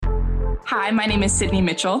Hi, my name is Sydney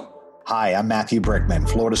Mitchell. Hi, I'm Matthew Brickman,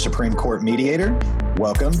 Florida Supreme Court mediator.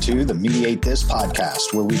 Welcome to the Mediate This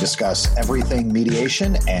podcast, where we discuss everything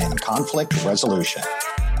mediation and conflict resolution.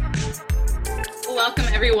 Welcome,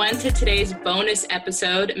 everyone, to today's bonus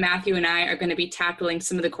episode. Matthew and I are going to be tackling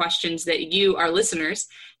some of the questions that you, our listeners,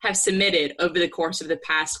 have submitted over the course of the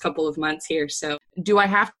past couple of months here. So, do I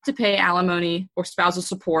have to pay alimony or spousal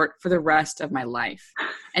support for the rest of my life?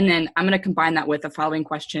 And then I'm going to combine that with the following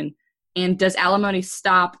question. And does alimony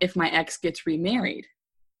stop if my ex gets remarried?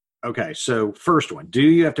 Okay, so first one, do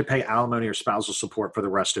you have to pay alimony or spousal support for the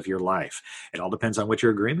rest of your life? It all depends on what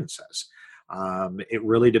your agreement says. It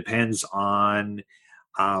really depends on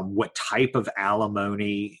what type of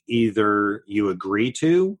alimony either you agree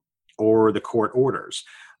to or the court orders.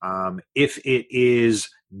 If it is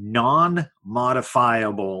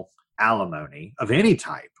non-modifiable alimony of any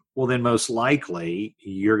type, well, then most likely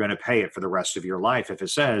you're going to pay it for the rest of your life if it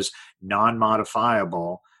says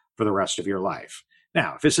non-modifiable for the rest of your life.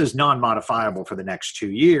 Now, if it says non-modifiable for the next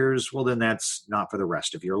 2 years, well, then that's not for the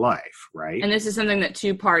rest of your life, right? And this is something that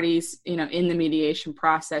two parties, in the mediation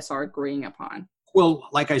process are agreeing upon. Well,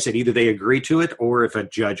 like I said, either they agree to it or if a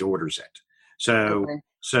judge orders it.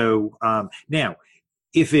 Now,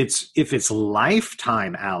 if it's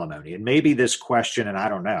lifetime alimony, and maybe this question, and I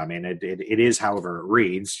don't know, I mean, it is however it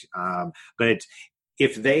reads, but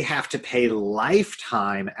if they have to pay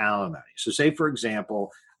lifetime alimony, so say, for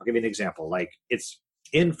example, I'll give you an example, like it's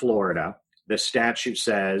in Florida, the statute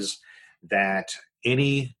says that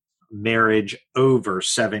any marriage over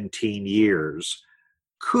 17 years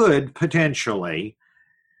could potentially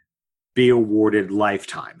be awarded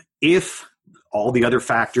lifetime if all the other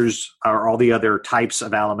factors or all the other types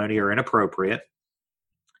of alimony are inappropriate.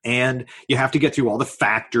 And you have to get through all the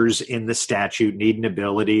factors in the statute, need and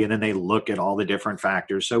ability, and then they look at all the different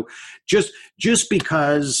factors. So just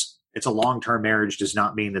because it's a long-term marriage does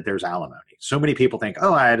not mean that there's alimony. So many people think,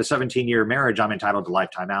 oh, I had a 17-year marriage, I'm entitled to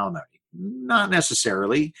lifetime alimony. Not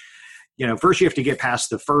necessarily. First you have to get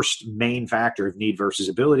past the first main factor of need versus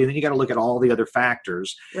ability, and then you got to look at all the other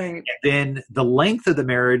factors. Right. And then the length of the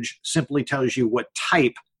marriage simply tells you what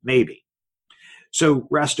type maybe. So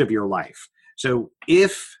rest of your life. So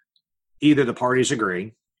if either the parties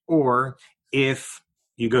agree or if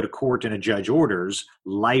you go to court and a judge orders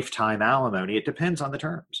lifetime alimony, it depends on the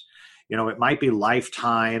terms. It might be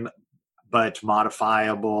lifetime but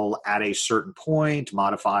modifiable at a certain point,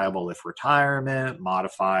 modifiable if retirement,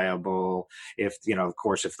 modifiable if, of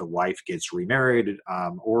course, if the wife gets remarried,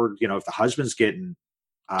 or, if the husband's getting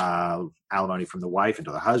alimony from the wife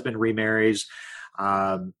until the husband remarries.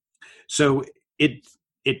 So it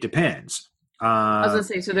depends. I was going to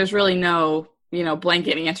say, so there's really no,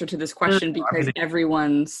 blanket answer to this question because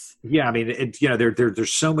everyone's. Yeah, I mean,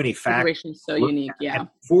 there's so many factors. Situation's so unique, yeah.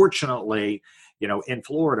 Fortunately, in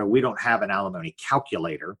Florida, we don't have an alimony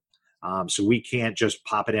calculator. So we can't just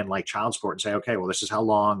pop it in like child support and say, okay, well, this is how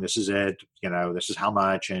long, this is it, this is how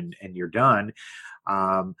much, and you're done.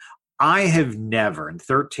 I have never, in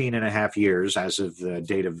 13 and a half years, as of the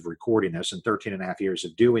date of recording this, in 13 and a half years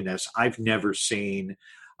of doing this, I've never seen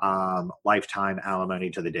lifetime alimony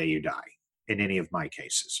to the day you die in any of my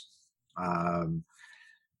cases.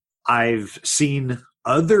 I've seen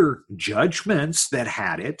other judgments that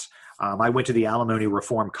had it. I went to the Alimony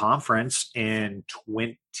Reform Conference in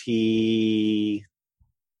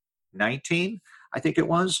 2019, I think it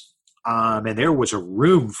was. And there was a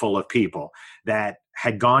room full of people that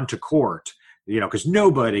had gone to court, because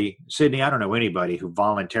nobody, Sydney, I don't know anybody who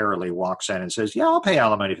voluntarily walks in and says, yeah, I'll pay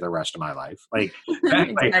alimony for the rest of my life. Like,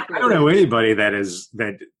 Exactly. I don't know anybody that is,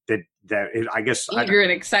 I guess. Eager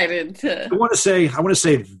and excited to. I want to say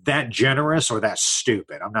that generous or that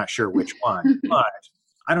stupid. I'm not sure which one, but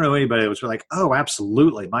I don't know anybody that was like, oh,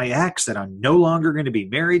 absolutely. My ex that I'm no longer going to be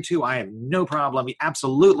married to, I have no problem.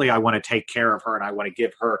 Absolutely, I want to take care of her and I want to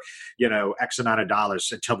give her, X amount of dollars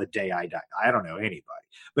until the day I die. I don't know anybody.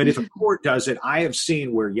 But if a court does it, I have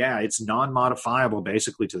seen where, it's non-modifiable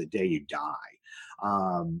basically to the day you die.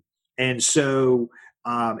 And so,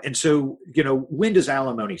 when does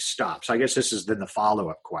alimony stop? So I guess this is then the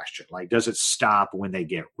follow-up question. Like, does it stop when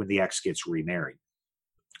the ex gets remarried?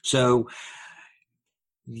 So,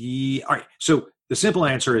 all right. So the simple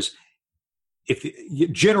answer is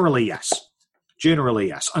generally yes,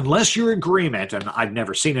 unless your agreement, and I've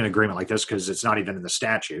never seen an agreement like this because it's not even in the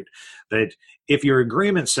statute, but if your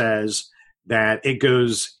agreement says that it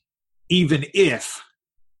goes even if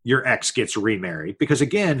your ex gets remarried, because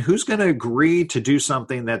again, who's going to agree to do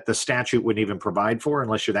something that the statute wouldn't even provide for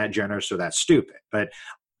unless you're that generous or that stupid? But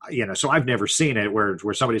So I've never seen it where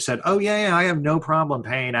somebody said, oh yeah, I have no problem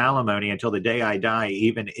paying alimony until the day I die,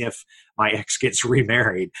 even if my ex gets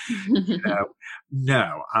remarried.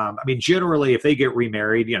 No. I mean, generally if they get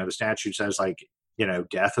remarried, the statute says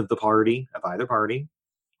death of the party, of either party.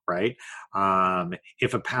 Right.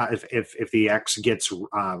 If the ex gets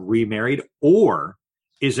remarried or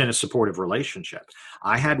is in a supportive relationship.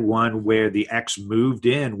 I had one where the ex moved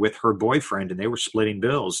in with her boyfriend and they were splitting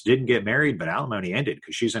bills, didn't get married, but alimony ended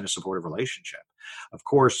because she's in a supportive relationship. Of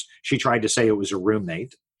course, she tried to say it was a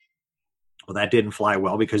roommate. Well, that didn't fly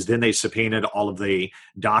well because then they subpoenaed all of the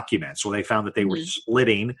documents. Well, they found that they were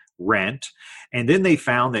splitting rent. And then they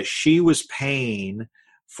found that she was paying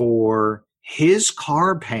for his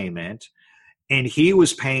car payment and he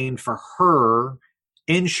was paying for her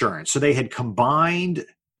insurance. So they had combined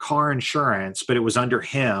car insurance, but it was under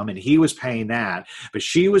him and he was paying that, but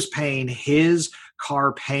she was paying his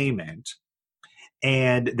car payment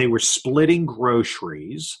and they were splitting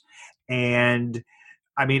groceries. And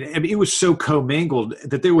I mean, it was so commingled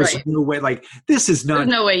that there was no way, this is not. There's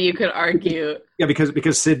no way you could argue. Yeah,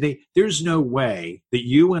 because Sydney, there's no way that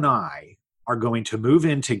you and I are going to move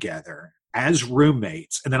in together as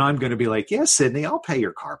roommates. And then I'm going to be like, yeah, Sydney, I'll pay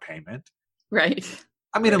your car payment. Right.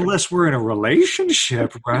 I mean, unless we're in a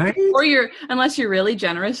relationship, right? Or unless you're really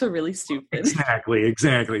generous or really stupid.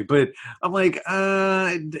 Exactly. But I'm like,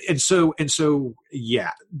 so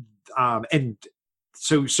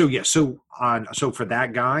for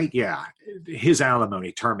that guy, yeah, his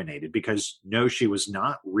alimony terminated because no, she was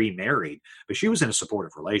not remarried, but she was in a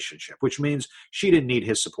supportive relationship, which means she didn't need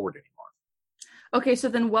his support anymore. Okay, so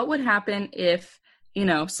then what would happen if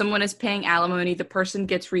someone is paying alimony, the person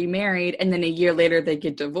gets remarried, and then a year later they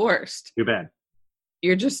get divorced? Too bad.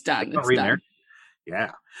 You're just done. It's done.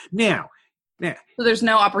 Yeah. Now. So there's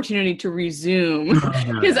no opportunity to resume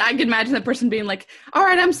because I could imagine the person being like, all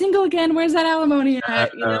right, I'm single again. Where's that alimony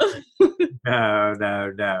at?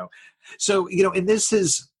 No. So, and this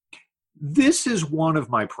is one of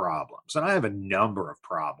my problems. And I have a number of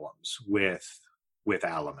problems with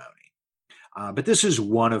alimony. But this is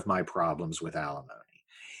one of my problems with alimony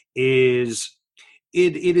is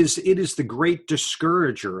it is the great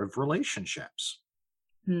discourager of relationships.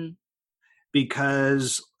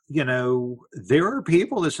 Because, there are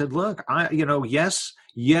people that said, look, yes,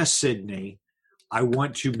 Sydney, I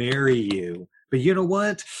want to marry you, but you know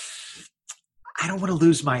what? I don't want to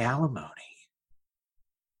lose my alimony.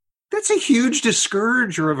 That's a huge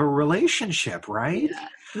discourager of a relationship, right?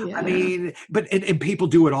 Yeah. I mean, and people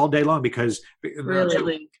do it all day long because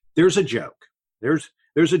really? There's a joke. There's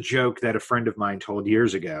a joke that a friend of mine told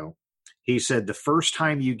years ago. He said, the first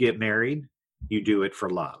time you get married, you do it for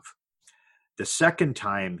love. The second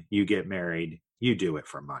time you get married, you do it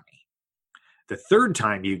for money. The third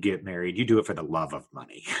time you get married, you do it for the love of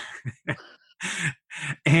money.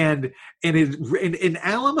 and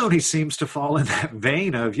alimony seems to fall in that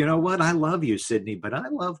vein of, you know what, I love you, Sydney, but I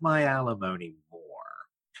love my alimony more.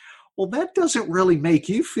 Well, that doesn't really make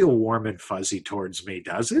you feel warm and fuzzy towards me,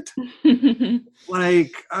 does it?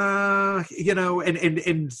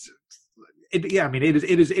 Yeah, I mean, it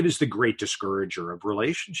is the great discourager of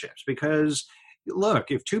relationships because,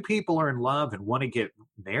 look, if two people are in love and want to get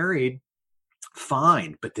married,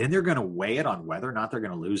 fine, but then they're going to weigh it on whether or not they're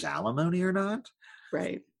going to lose alimony or not.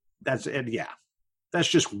 Right. That's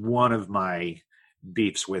just one of my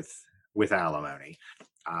beefs with alimony.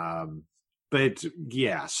 But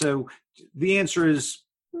yeah, so the answer is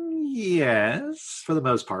yes, for the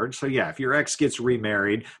most part. So yeah, if your ex gets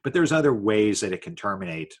remarried, but there's other ways that it can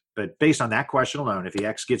terminate. But based on that question alone, if the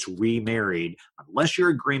ex gets remarried, unless your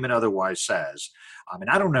agreement otherwise says, and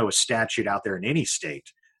I don't know a statute out there in any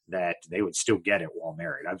state that they would still get it while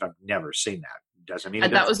married. I've never seen that. Doesn't mean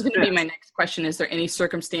that was going to be my next question. Is there any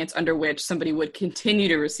circumstance under which somebody would continue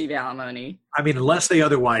to receive alimony? I mean, unless they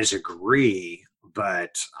otherwise agree.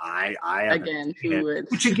 But I again, who would?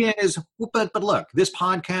 Which again is, but look, this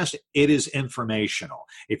podcast, it is informational.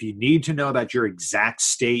 If you need to know about your exact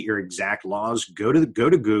state, your exact laws, go to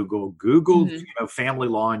Google, family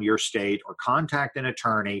law in your state, or contact an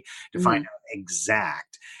attorney to find out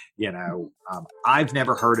exact. I've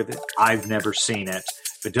never heard of it. I've never seen it,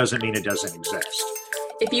 but doesn't mean it doesn't exist.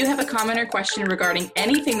 If you have a comment or question regarding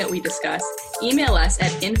anything that we discuss, email us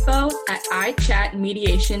at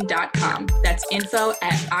info@ichatmediation.com. That's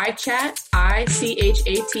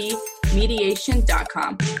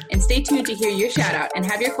info@ichatmediation.com. And stay tuned to hear your shout out and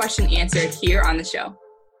have your question answered here on the show.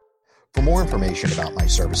 For more information about my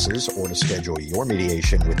services or to schedule your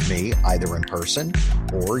mediation with me, either in person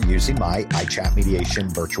or using my iChat Mediation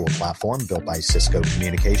virtual platform built by Cisco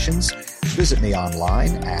Communications, visit me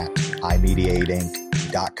online at imediateinc.com.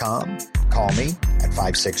 mediatethismediation.com. Call me at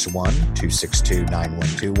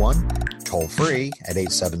 561-262-9121, toll free at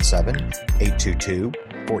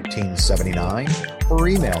 877-822-1479, or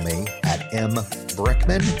email me at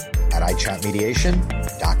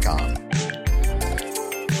mbrickman@ichatmediation.com.